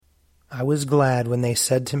I was glad when they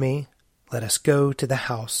said to me, "Let us go to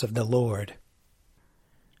the house of the Lord."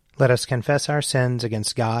 Let us confess our sins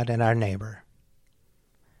against God and our neighbor.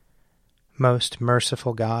 Most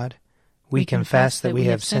merciful God, we confess that we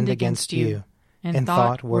have sinned against you in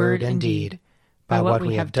thought, word, and deed, by what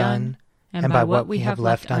we have done and by what we have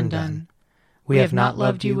left undone. We have not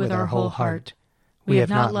loved you with our whole heart. We have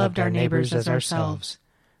not loved our neighbors as ourselves.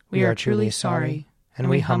 We are truly sorry, and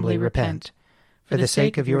we humbly repent. For the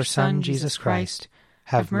sake of your Son, Jesus Christ,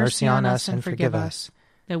 have mercy on us and forgive us,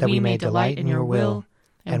 that we may delight in your will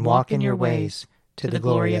and walk in your ways, to the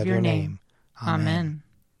glory of your name. Amen.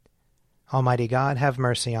 Almighty God, have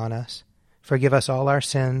mercy on us. Forgive us all our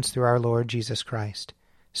sins through our Lord Jesus Christ.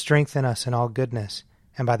 Strengthen us in all goodness,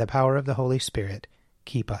 and by the power of the Holy Spirit,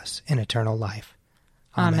 keep us in eternal life.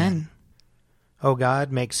 Amen. O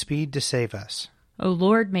God, make speed to save us. O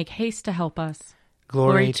Lord, make haste to help us.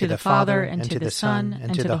 Glory to the Father, and to the Son,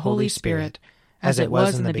 and to the Holy Spirit, as it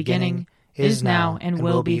was in the beginning, is now, and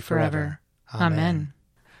will be forever. Amen.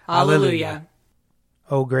 Alleluia.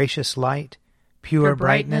 O gracious light, pure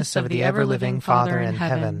brightness of the ever-living Father in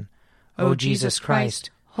heaven, O Jesus Christ,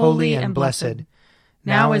 holy and blessed,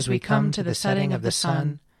 now as we come to the setting of the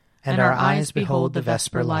sun, and our eyes behold the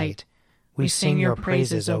vesper light, we sing your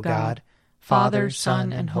praises, O God, Father,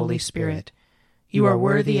 Son, and Holy Spirit. You are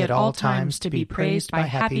worthy at all times to be praised by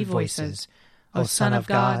happy voices, O Son of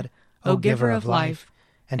God, O Giver of life,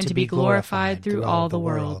 and to be glorified through all the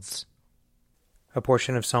worlds. A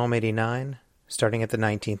portion of Psalm 89, starting at the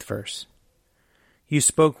 19th verse. You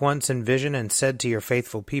spoke once in vision and said to your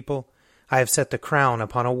faithful people, I have set the crown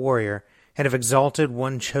upon a warrior, and have exalted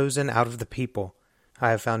one chosen out of the people.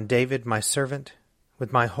 I have found David my servant.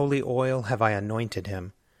 With my holy oil have I anointed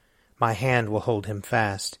him. My hand will hold him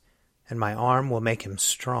fast, and my arm will make him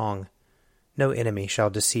strong. No enemy shall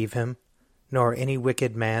deceive him, nor any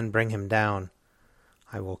wicked man bring him down.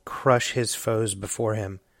 I will crush his foes before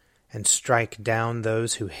him, and strike down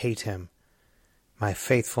those who hate him. My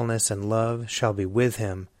faithfulness and love shall be with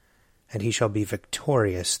him, and he shall be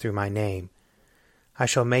victorious through my name. I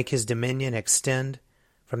shall make his dominion extend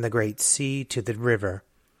from the great sea to the river.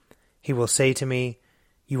 He will say to me,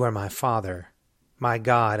 You are my Father, my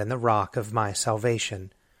God, and the rock of my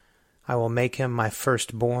salvation. I will make him my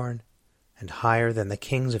firstborn, and higher than the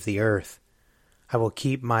kings of the earth. I will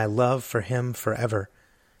keep my love for him forever,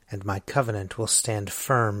 and my covenant will stand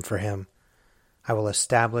firm for him. I will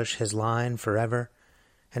establish his line forever,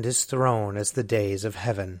 and his throne as the days of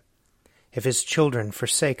heaven. If his children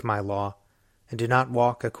forsake my law, and do not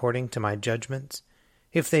walk according to my judgments,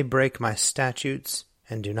 if they break my statutes,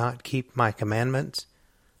 and do not keep my commandments,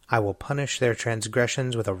 I will punish their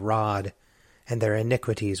transgressions with a rod, and their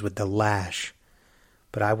iniquities with the lash.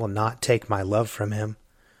 But I will not take my love from him,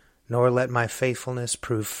 nor let my faithfulness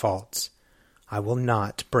prove false. I will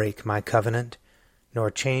not break my covenant, nor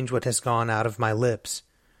change what has gone out of my lips.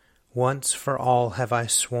 Once for all have I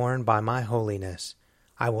sworn by my holiness,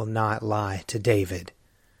 I will not lie to David.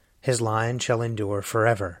 His line shall endure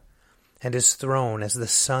forever, and his throne as the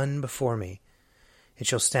sun before me. It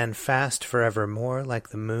shall stand fast forevermore like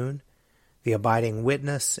the moon, the abiding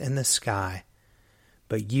witness in the sky.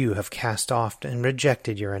 But you have cast off and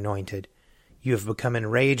rejected your anointed. You have become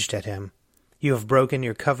enraged at him. You have broken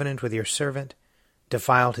your covenant with your servant,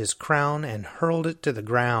 defiled his crown, and hurled it to the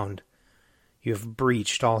ground. You have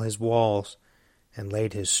breached all his walls, and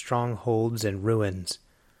laid his strongholds in ruins.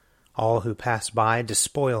 All who pass by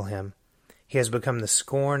despoil him. He has become the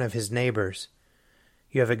scorn of his neighbors.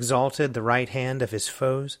 You have exalted the right hand of his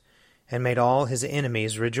foes, and made all his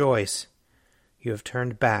enemies rejoice. You have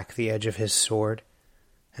turned back the edge of his sword,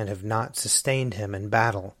 and have not sustained him in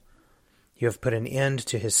battle. You have put an end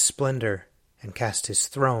to his splendor, and cast his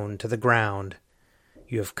throne to the ground.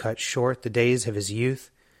 You have cut short the days of his youth,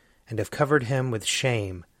 and have covered him with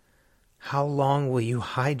shame. How long will you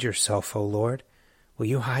hide yourself, O Lord? Will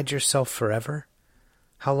you hide yourself forever?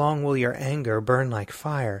 How long will your anger burn like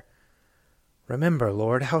fire? Remember,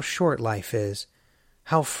 Lord, how short life is,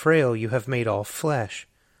 how frail you have made all flesh.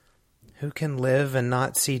 Who can live and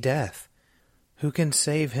not see death? Who can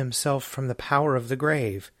save himself from the power of the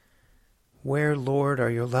grave? Where, Lord, are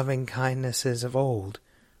your loving kindnesses of old,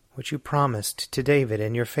 which you promised to David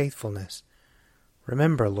in your faithfulness?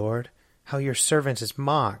 Remember, Lord, how your servant is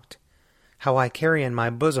mocked, how I carry in my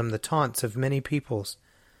bosom the taunts of many peoples,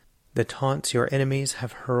 the taunts your enemies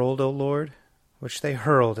have hurled, O Lord, which they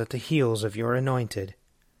hurled at the heels of your anointed.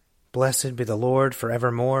 Blessed be the Lord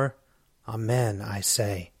forevermore. Amen, I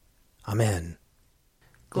say. Amen.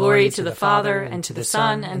 Glory to the Father, and to the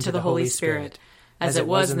Son, and to the Holy Spirit, as it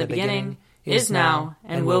was in the beginning, is now,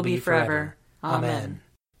 and will be forever. Amen.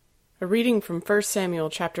 A reading from 1 Samuel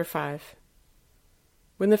chapter 5.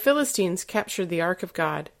 When the Philistines captured the ark of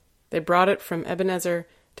God, they brought it from Ebenezer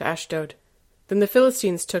to Ashdod. Then the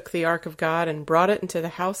Philistines took the ark of God and brought it into the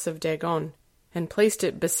house of Dagon, and placed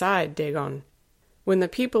it beside Dagon. When the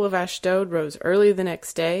people of Ashdod rose early the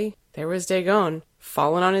next day, there was Dagon,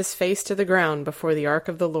 fallen on his face to the ground before the ark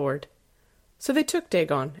of the Lord. So they took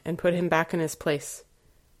Dagon and put him back in his place.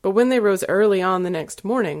 But when they rose early on the next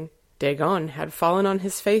morning, Dagon had fallen on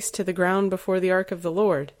his face to the ground before the ark of the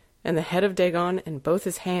Lord, and the head of Dagon and both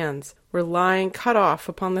his hands were lying cut off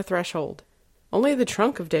upon the threshold. Only the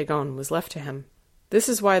trunk of Dagon was left to him. This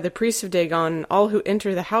is why the priests of Dagon and all who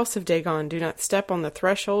enter the house of Dagon do not step on the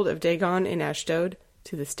threshold of Dagon in Ashdod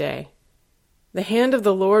to this day. The hand of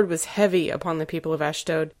the Lord was heavy upon the people of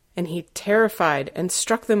Ashdod, and he terrified and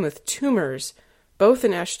struck them with tumors, both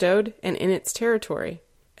in Ashdod and in its territory.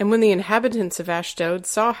 And when the inhabitants of Ashdod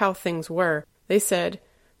saw how things were, they said,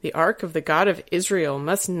 "The ark of the God of Israel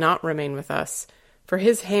must not remain with us, for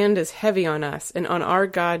his hand is heavy on us and on our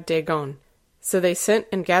god Dagon." So they sent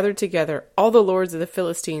and gathered together all the lords of the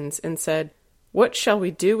Philistines and said, "What shall we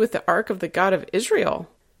do with the ark of the God of Israel?"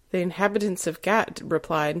 The inhabitants of Gat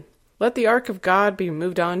replied, "Let the ark of God be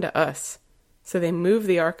moved on to us." So they moved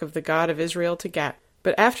the ark of the God of Israel to Gat.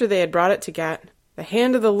 But after they had brought it to Gat, the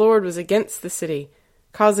hand of the Lord was against the city,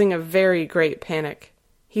 causing a very great panic.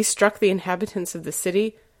 He struck the inhabitants of the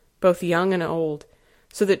city, both young and old,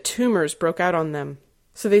 so that tumors broke out on them.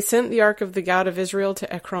 So they sent the ark of the God of Israel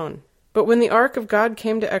to Ekron. But when the ark of God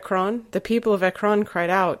came to Ekron, the people of Ekron cried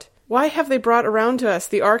out, "Why have they brought around to us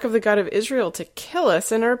the ark of the God of Israel to kill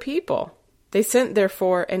us and our people?" They sent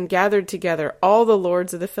therefore and gathered together all the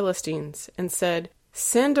lords of the Philistines, and said,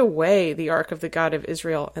 "Send away the ark of the God of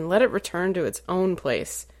Israel, and let it return to its own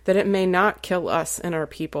place, that it may not kill us and our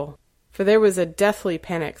people." For there was a deathly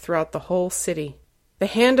panic throughout the whole city. The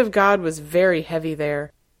hand of God was very heavy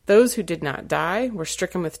there. Those who did not die were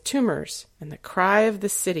stricken with tumors, and the cry of the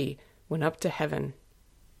city went up to heaven.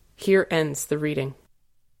 Here ends the reading.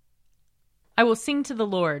 I will sing to the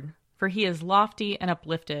Lord, for he is lofty and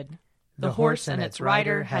uplifted. The horse and its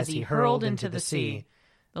rider has he hurled into the sea.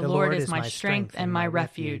 The Lord is my strength and my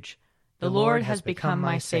refuge. The Lord has become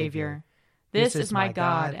my Savior. This is my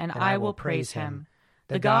God, and I will praise him,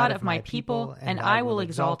 the God of my people, and I will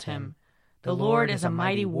exalt him. The Lord is a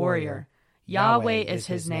mighty warrior. Yahweh is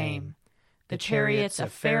his name. The chariots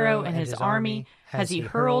of Pharaoh and his army has he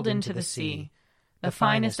hurled into the sea. The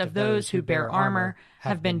finest of those who bear armor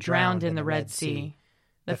have been drowned in the Red Sea.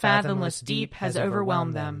 The fathomless deep has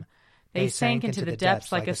overwhelmed them. They sank into the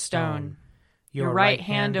depths like a stone. Your right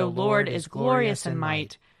hand, O Lord, is glorious in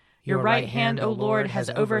might. Your right hand, O Lord, has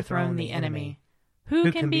overthrown the enemy.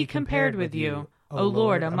 Who can be compared with you, O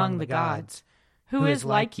Lord, among the gods? Who is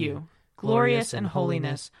like you, glorious in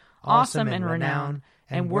holiness, awesome in renown,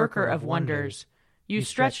 and worker of wonders? You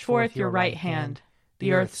stretched forth your right hand.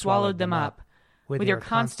 The earth swallowed them up. With your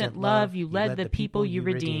constant love you led the people you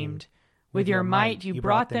redeemed. With your might you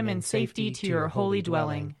brought them in safety to your holy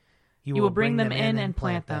dwelling. You will bring them in and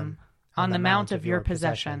plant them on the mount of your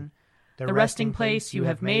possession, the resting place you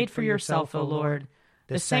have made for yourself, O Lord,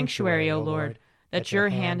 the sanctuary, O Lord, that your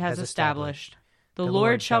hand has established. The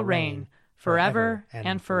Lord shall reign forever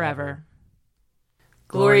and forever.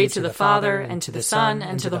 Glory to the Father, and to the Son,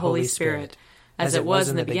 and to the Holy Spirit, as it was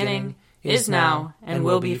in the beginning, is now, and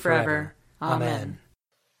will be forever. Amen.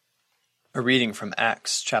 A reading from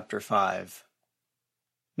Acts chapter 5.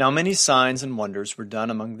 Now many signs and wonders were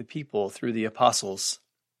done among the people through the apostles,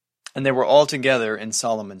 and they were all together in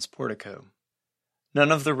Solomon's portico. None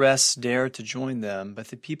of the rest dared to join them, but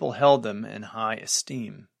the people held them in high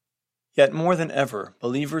esteem. Yet more than ever,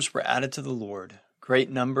 believers were added to the Lord, great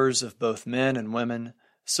numbers of both men and women,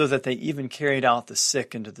 so that they even carried out the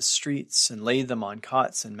sick into the streets and laid them on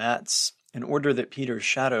cots and mats, in order that Peter's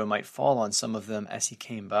shadow might fall on some of them as he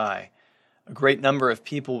came by. A great number of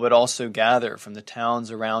people would also gather from the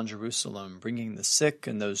towns around Jerusalem, bringing the sick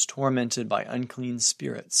and those tormented by unclean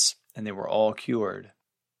spirits, and they were all cured.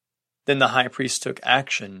 Then the high priest took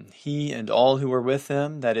action, he and all who were with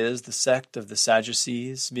him, that is, the sect of the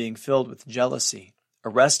Sadducees, being filled with jealousy,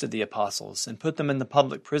 arrested the apostles and put them in the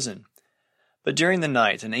public prison. But during the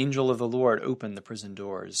night an angel of the Lord opened the prison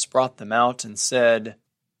doors, brought them out, and said,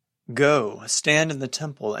 "Go, stand in the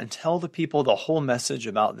temple, and tell the people the whole message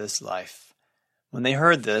about this life." When they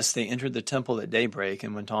heard this, they entered the temple at daybreak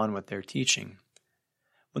and went on with their teaching.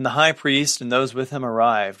 When the high priest and those with him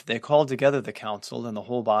arrived, they called together the council and the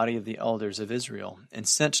whole body of the elders of Israel, and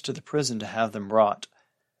sent to the prison to have them brought.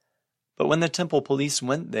 But when the temple police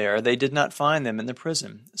went there, they did not find them in the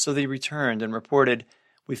prison, so they returned and reported,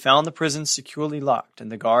 We found the prisons securely locked and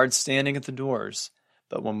the guards standing at the doors,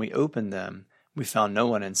 but when we opened them, we found no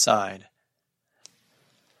one inside.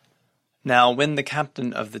 Now when the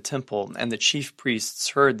captain of the temple and the chief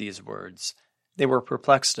priests heard these words, they were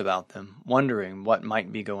perplexed about them, wondering what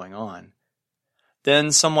might be going on. Then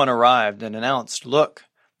someone arrived and announced, "Look,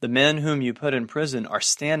 the men whom you put in prison are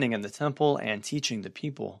standing in the temple and teaching the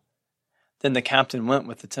people." Then the captain went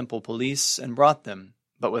with the temple police and brought them,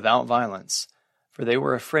 but without violence, for they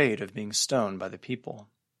were afraid of being stoned by the people.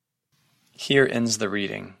 Here ends the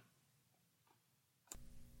reading.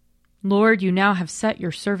 Lord, you now have set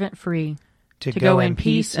your servant free, to go in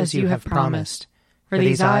peace as you have promised. For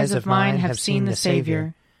these eyes of mine have seen the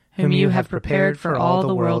Savior, whom you have prepared for all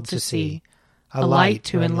the world to see, a light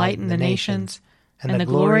to enlighten the nations, and the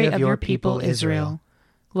glory of your people Israel.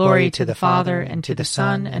 Glory to the Father, and to the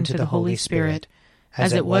Son, and to the Holy Spirit,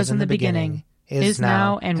 as it was in the beginning, is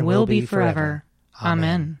now, and will be forever.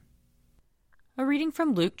 Amen. A reading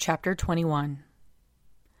from Luke chapter 21.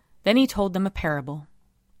 Then he told them a parable.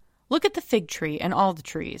 Look at the fig tree and all the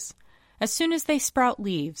trees. As soon as they sprout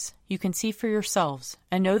leaves, you can see for yourselves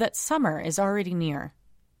and know that summer is already near.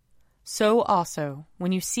 So also,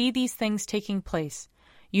 when you see these things taking place,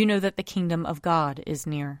 you know that the kingdom of God is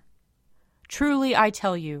near. Truly, I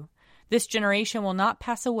tell you, this generation will not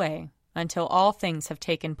pass away until all things have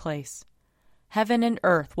taken place. Heaven and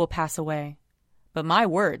earth will pass away, but my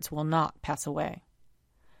words will not pass away.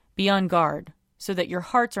 Be on guard, so that your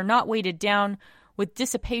hearts are not weighted down with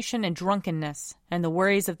dissipation and drunkenness and the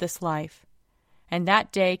worries of this life, and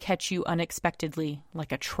that day catch you unexpectedly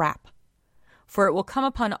like a trap. For it will come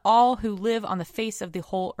upon all who live on the face of the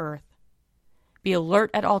whole earth. Be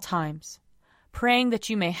alert at all times, praying that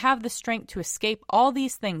you may have the strength to escape all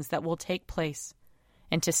these things that will take place,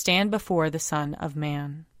 and to stand before the Son of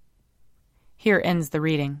Man. Here ends the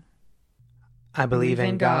reading. I believe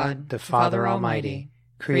in God, the Father Almighty,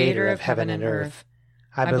 creator of heaven and earth.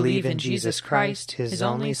 I believe in Jesus Christ, his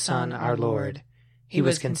only Son, our Lord. He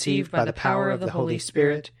was conceived by the power of the Holy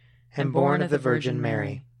Spirit and born of the Virgin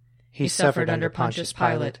Mary. He suffered under Pontius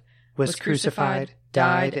Pilate, was crucified,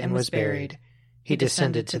 died, and was buried. He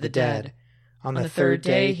descended to the dead. On the third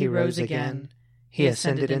day he rose again. He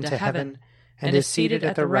ascended into heaven and is seated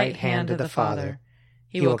at the right hand of the Father.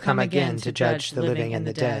 He will come again to judge the living and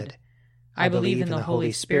the dead. I believe in the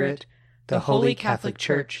Holy Spirit, the Holy Catholic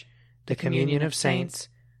Church, the communion of saints,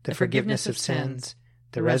 the forgiveness of sins,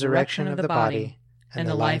 the resurrection of the body, and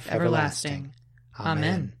the life everlasting.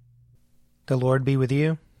 Amen. The Lord be with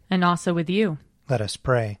you. And also with you. Let us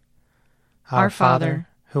pray. Our Father,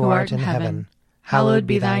 who art in heaven, hallowed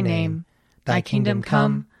be thy name. Thy kingdom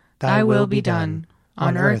come, thy will be done,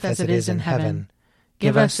 on earth as it is in heaven.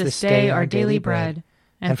 Give us this day our daily bread,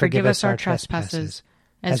 and forgive us our trespasses,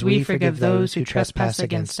 as we forgive those who trespass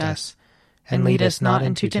against us. And lead us not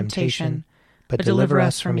into temptation, but deliver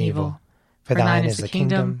us from evil. For thine is the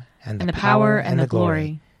kingdom, and the power, and the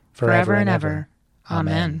glory, forever and ever.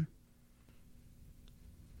 Amen.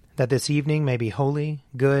 That this evening may be holy,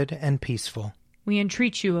 good, and peaceful. We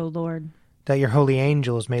entreat you, O Lord. That your holy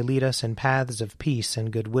angels may lead us in paths of peace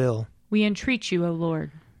and goodwill. We entreat you, O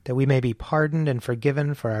Lord. That we may be pardoned and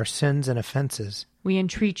forgiven for our sins and offenses. We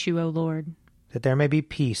entreat you, O Lord. That there may be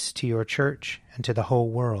peace to your church and to the whole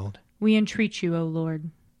world. We entreat you, O Lord.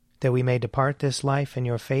 That we may depart this life in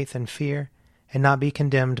your faith and fear, and not be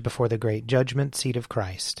condemned before the great judgment seat of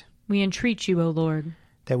Christ. We entreat you, O Lord.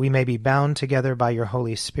 That we may be bound together by your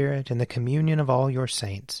Holy Spirit in the communion of all your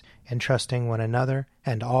saints, entrusting one another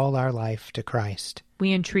and all our life to Christ.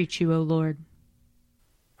 We entreat you, O Lord.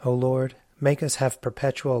 O Lord, make us have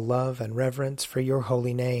perpetual love and reverence for your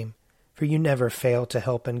holy name, for you never fail to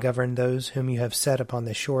help and govern those whom you have set upon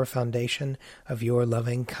the sure foundation of your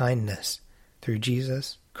loving kindness. Through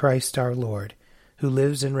Jesus Christ our Lord, who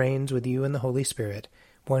lives and reigns with you in the Holy Spirit,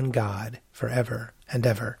 one God, forever and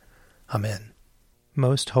ever. Amen.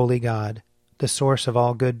 Most holy God, the source of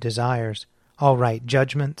all good desires, all right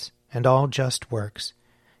judgments, and all just works,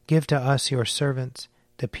 give to us, your servants,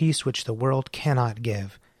 the peace which the world cannot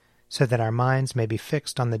give, so that our minds may be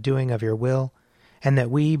fixed on the doing of your will, and that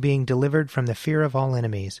we, being delivered from the fear of all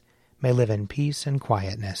enemies, may live in peace and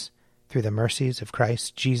quietness, through the mercies of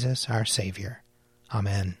Christ Jesus our Savior.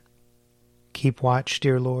 Amen. Keep watch,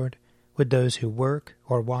 dear Lord, with those who work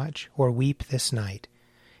or watch or weep this night,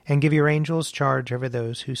 and give your angels charge over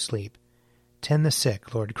those who sleep. Tend the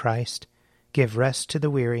sick, Lord Christ. Give rest to the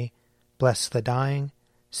weary. Bless the dying.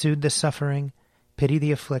 Soothe the suffering. Pity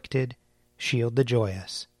the afflicted. Shield the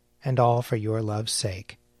joyous. And all for your love's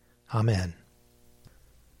sake. Amen.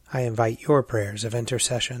 I invite your prayers of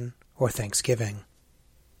intercession or thanksgiving.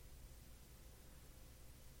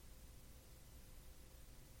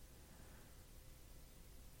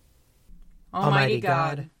 Almighty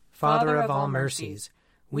God, Father of all mercies,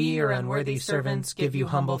 we, your unworthy servants, give you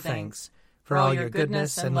humble thanks for all your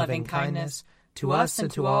goodness and loving kindness to us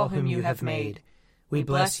and to all whom you have made. We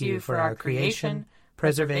bless you for our creation,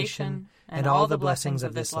 preservation, and all the blessings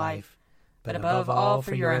of this life, but above all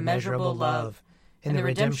for your immeasurable love in the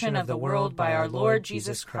redemption of the world by our Lord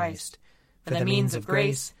Jesus Christ, for the means of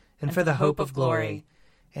grace and for the hope of glory.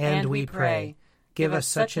 And we pray, give us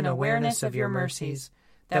such an awareness of your mercies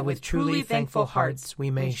that with truly thankful hearts we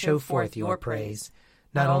may show forth your praise,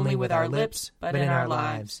 not only with our lips, but in our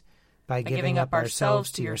lives, by giving up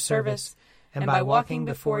ourselves to your service, and by walking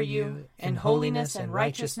before you in holiness and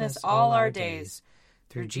righteousness all our days,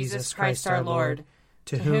 through Jesus Christ our Lord,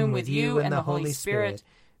 to whom with you and the Holy Spirit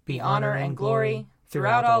be honor and glory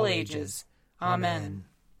throughout all ages. Amen.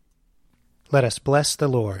 Let us bless the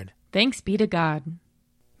Lord. Thanks be to God.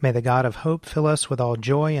 May the God of hope fill us with all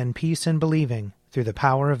joy and peace in believing, through the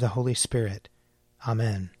power of the Holy Spirit.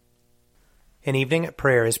 Amen. An Evening at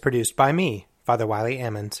Prayer is produced by me, Father Wiley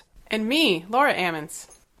Ammons. And me, Laura Ammons.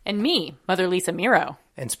 And me, Mother Lisa Miro.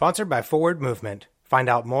 And sponsored by Forward Movement. Find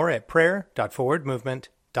out more at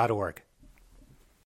prayer.forwardmovement.org.